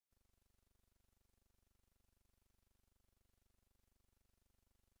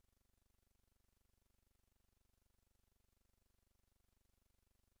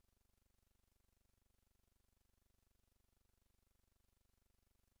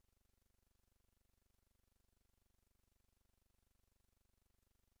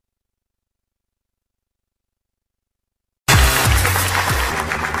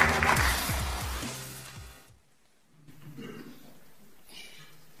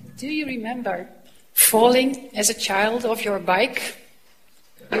Do you remember falling as a child off your bike?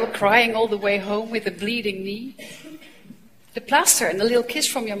 You were crying all the way home with a bleeding knee. The plaster and a little kiss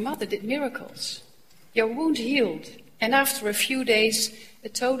from your mother did miracles. Your wound healed, and after a few days, a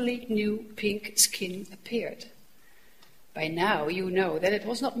totally new pink skin appeared. By now, you know that it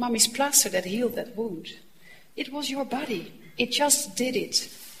was not Mummy's plaster that healed that wound. It was your body. It just did it,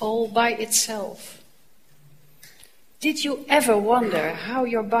 all by itself. Did you ever wonder how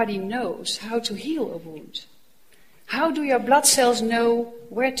your body knows how to heal a wound? How do your blood cells know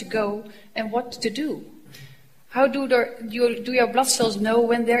where to go and what to do? How do your blood cells know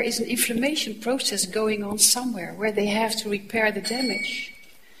when there is an inflammation process going on somewhere where they have to repair the damage?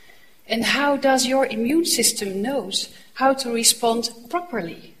 And how does your immune system knows how to respond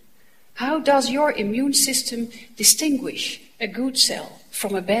properly? How does your immune system distinguish a good cell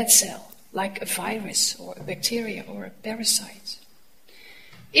from a bad cell, like a virus or a bacteria or a parasite?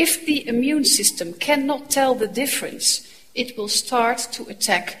 If the immune system cannot tell the difference, it will start to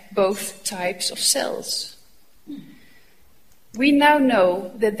attack both types of cells. We now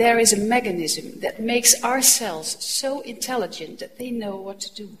know that there is a mechanism that makes our cells so intelligent that they know what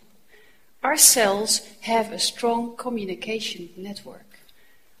to do. Our cells have a strong communication network.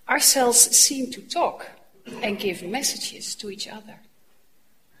 Our cells seem to talk and give messages to each other.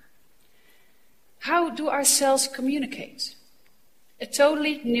 How do our cells communicate? A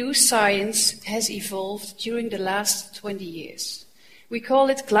totally new science has evolved during the last 20 years. We call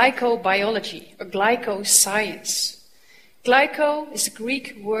it glycobiology or glycoscience. Glyco is the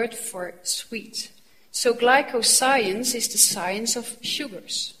Greek word for sweet. So glycoscience is the science of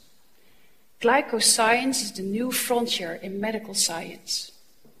sugars. Glycoscience is the new frontier in medical science.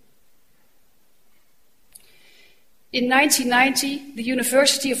 In 1990, the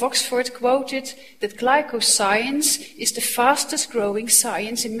University of Oxford quoted that glycoscience is the fastest growing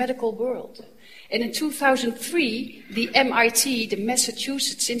science in medical world. And in 2003, the MIT, the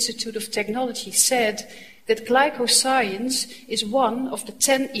Massachusetts Institute of Technology, said that glycoscience is one of the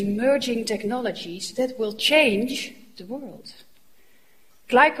 10 emerging technologies that will change the world.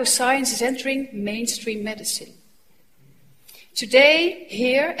 Glycoscience is entering mainstream medicine. Today,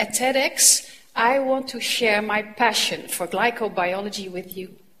 here at TEDx, I want to share my passion for glycobiology with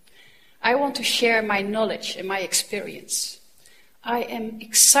you. I want to share my knowledge and my experience. I am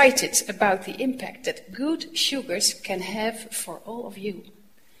excited about the impact that good sugars can have for all of you.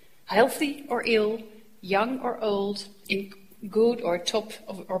 Healthy or ill, young or old, in good or top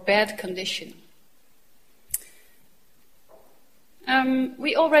or bad condition.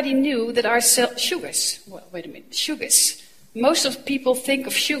 We already knew that our sugars. Most of people think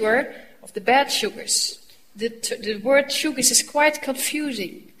of sugar, of the bad sugars. The word sugars is quite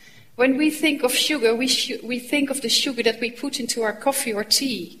confusing. When we think of sugar, we think of the sugar that we put into our coffee or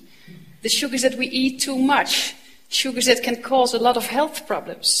tea, the sugars that we eat too much, sugars that can cause a lot of health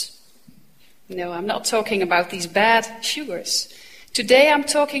problems. No, I'm not talking about these bad sugars. Today I'm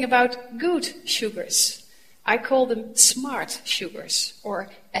talking about good sugars. I call them smart sugars or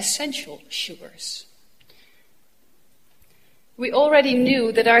essential sugars. We already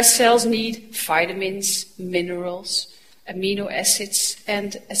knew that our cells need vitamins, minerals, amino acids,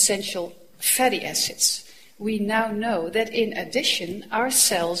 and essential fatty acids. We now know that in addition, our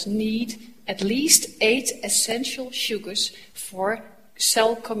cells need at least 8 essential sugars for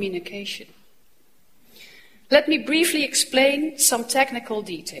cell communication. Let me briefly explain some technical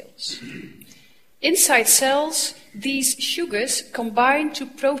details. Inside cells, these sugars combine to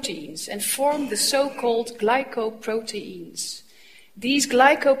proteins and form the so-called glycoproteins. These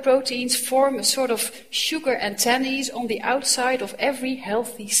glycoproteins form a sort of sugar antennae on the outside of every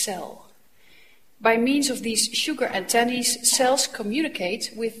healthy cell. By means of these sugar antennae, cells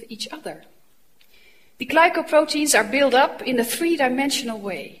communicate with each other. The glycoproteins are built up in a three-dimensional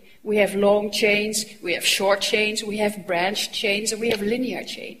way. We have long chains, we have short chains, we have branched chains, and we have linear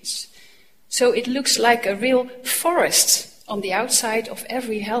chains. So it looks like a real forest on the outside of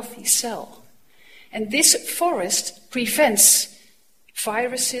every healthy cell. And this forest prevents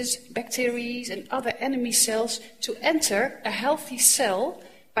viruses, bacteria, and other enemy cells to enter a healthy cell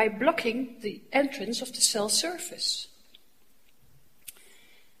by blocking the entrance of the cell surface.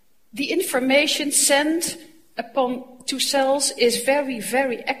 The information sent to cells is very,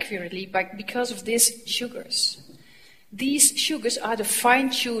 very accurately because of these sugars. These sugars are the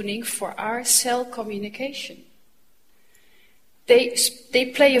fine-tuning for our cell communication.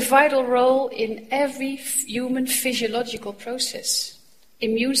 They play a vital role in every human physiological process.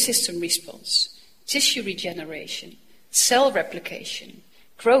 Immune system response, tissue regeneration, cell replication,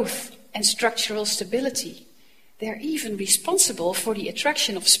 growth and structural stability. They're even responsible for the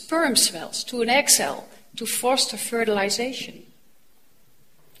attraction of sperm cells to an egg cell to foster fertilization.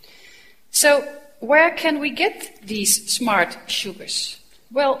 So, where can we get these smart sugars?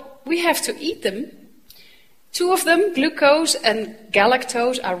 Well, we have to eat them. Two of them, glucose and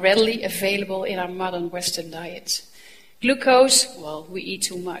galactose, are readily available in our modern Western diet. Glucose, well, we eat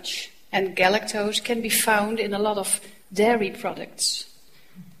too much. And galactose can be found in a lot of dairy products.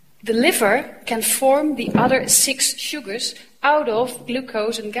 The liver can form the other 6 sugars out of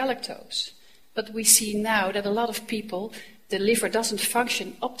glucose and galactose. But we see now that a lot of people, the liver doesn't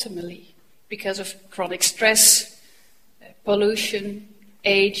function optimally because of chronic stress, pollution,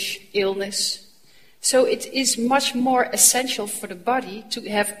 age, illness. So it is much more essential for the body to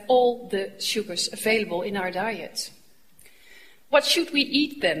have all the sugars available in our diet. What should we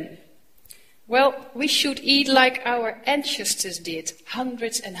eat then? Well, we should eat like our ancestors did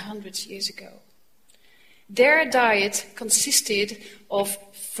hundreds and hundreds of years ago. Their diet consisted of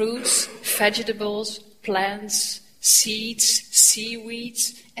fruits, vegetables, plants, seeds,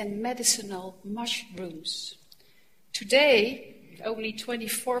 seaweeds, and medicinal mushrooms. Today, only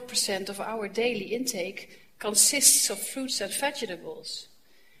 24% of our daily intake consists of fruits and vegetables.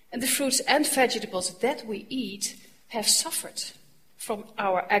 And the fruits and vegetables that we eat have suffered from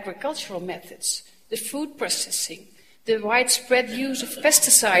our agricultural methods, the food processing, the widespread use of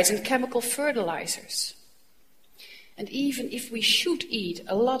pesticides and chemical fertilizers. And even if we should eat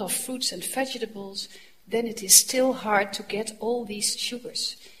a lot of fruits and vegetables, then it is still hard to get all these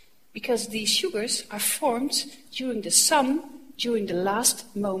sugars, because these sugars are formed during the sun, during the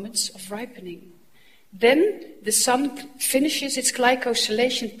last moments of ripening. Then the sun finishes its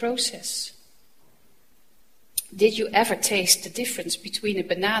glycosylation process. Did you ever taste the difference between a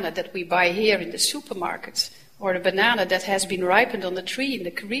banana that we buy here in the supermarket or a banana that has been ripened on the tree in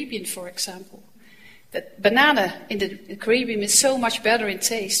the Caribbean, for example? That banana in the Caribbean is so much better in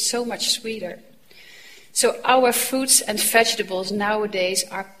taste, so much sweeter. So our fruits and vegetables nowadays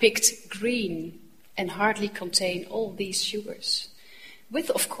are picked green and hardly contain all these sugars, with,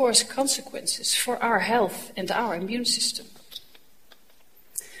 of course, consequences for our health and our immune system.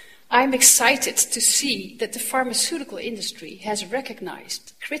 I'm excited to see that the pharmaceutical industry has recognized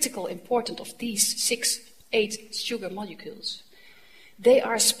the critical importance of these 8 sugar molecules. They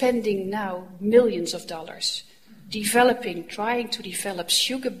are spending now millions of dollars trying to develop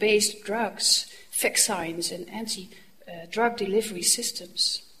sugar-based drugs, vaccines, and anti-drug delivery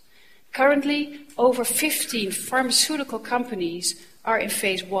systems. Currently, over 15 pharmaceutical companies are in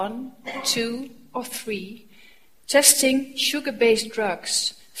phase 1, 2, or 3, testing sugar-based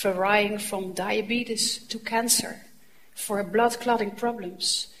drugs varying from diabetes to cancer, for blood clotting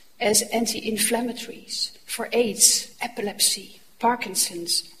problems, as anti-inflammatories, for AIDS, epilepsy,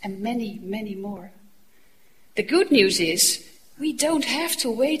 Parkinson's, and many, many more. The good news is we don't have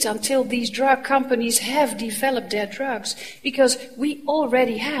to wait until these drug companies have developed their drugs, because we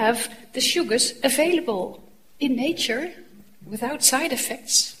already have the sugars available in nature without side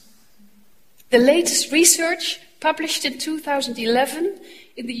effects. The latest research, published in 2011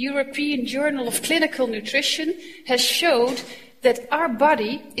 in the European Journal of Clinical Nutrition, has showed that our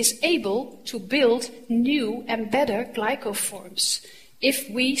body is able to build new and better glycoforms if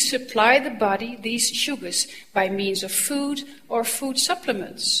we supply the body these sugars by means of food or food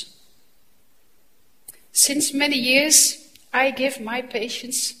supplements. Since many years, I give my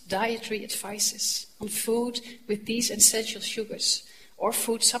patients dietary advices on food with these essential sugars or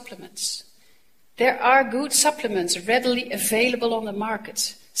food supplements. There are good supplements readily available on the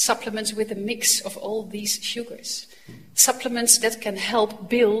market, supplements with a mix of all these sugars, supplements that can help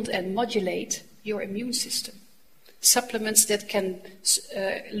build and modulate your immune system, supplements that can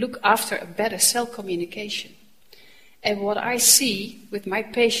look after a better cell communication. And what I see with my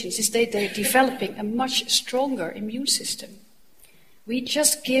patients is that they're developing a much stronger immune system. We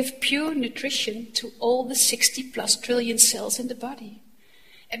just give pure nutrition to all the 60+ trillion cells in the body.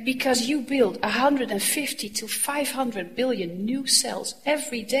 And because you build 150 to 500 billion new cells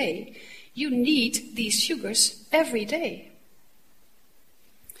every day, you need these sugars every day.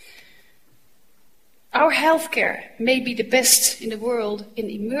 Our healthcare may be the best in the world in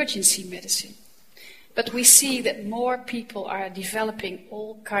emergency medicine, but we see that more people are developing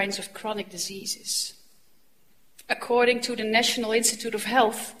all kinds of chronic diseases. According to the National Institute of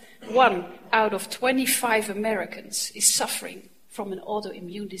Health, 1 out of 25 Americans is suffering from an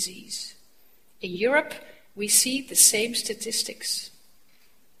autoimmune disease. In Europe, we see the same statistics.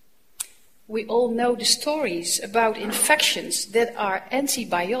 We all know the stories about infections that are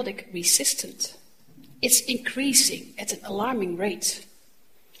antibiotic resistant. It's increasing at an alarming rate.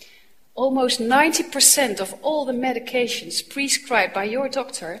 Almost 90% of all the medications prescribed by your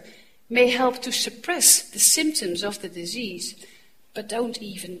doctor may help to suppress the symptoms of the disease, but don't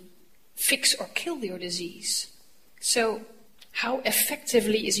even fix or kill your disease. So, how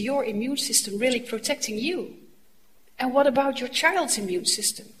effectively is your immune system really protecting you? And what about your child's immune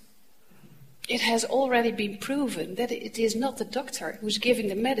system? It has already been proven that it is not the doctor who's giving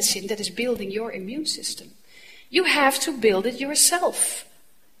the medicine that is building your immune system. You have to build it yourself.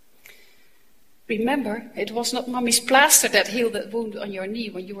 Remember, it was not mommy's plaster that healed that wound on your knee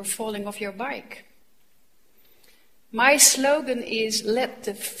when you were falling off your bike. My slogan is, let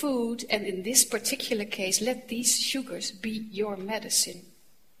the food, and in this particular case, let these sugars be your medicine.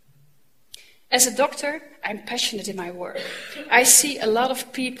 As a doctor, I'm passionate in my work. I see a lot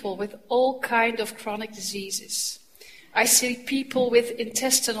of people with all kinds of chronic diseases. I see people with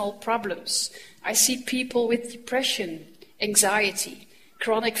intestinal problems. I see people with depression, anxiety,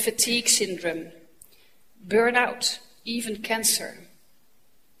 chronic fatigue syndrome, burnout, even cancer.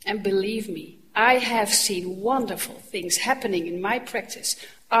 And believe me, I have seen wonderful things happening in my practice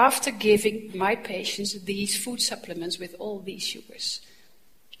after giving my patients these food supplements with all these sugars.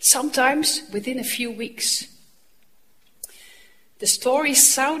 Sometimes within a few weeks. The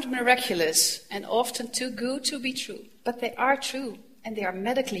stories sound miraculous and often too good to be true, but they are true and they are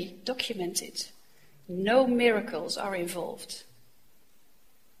medically documented. No miracles are involved.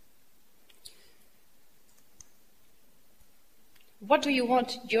 What do you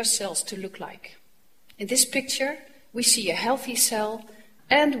want your cells to look like? In this picture, we see a healthy cell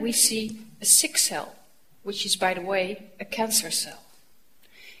and we see a sick cell, which is, by the way, a cancer cell.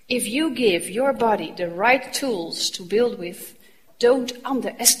 If you give your body the right tools to build with, don't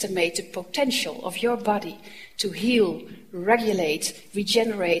underestimate the potential of your body to heal, regulate,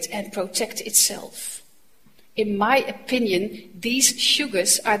 regenerate, and protect itself. In my opinion, these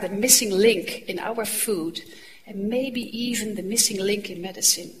sugars are the missing link in our food, and maybe even the missing link in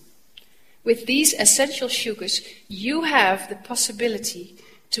medicine. With these essential sugars, you have the possibility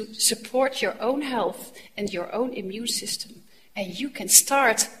to support your own health and your own immune system. And you can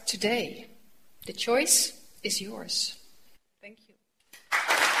start today. The choice is yours.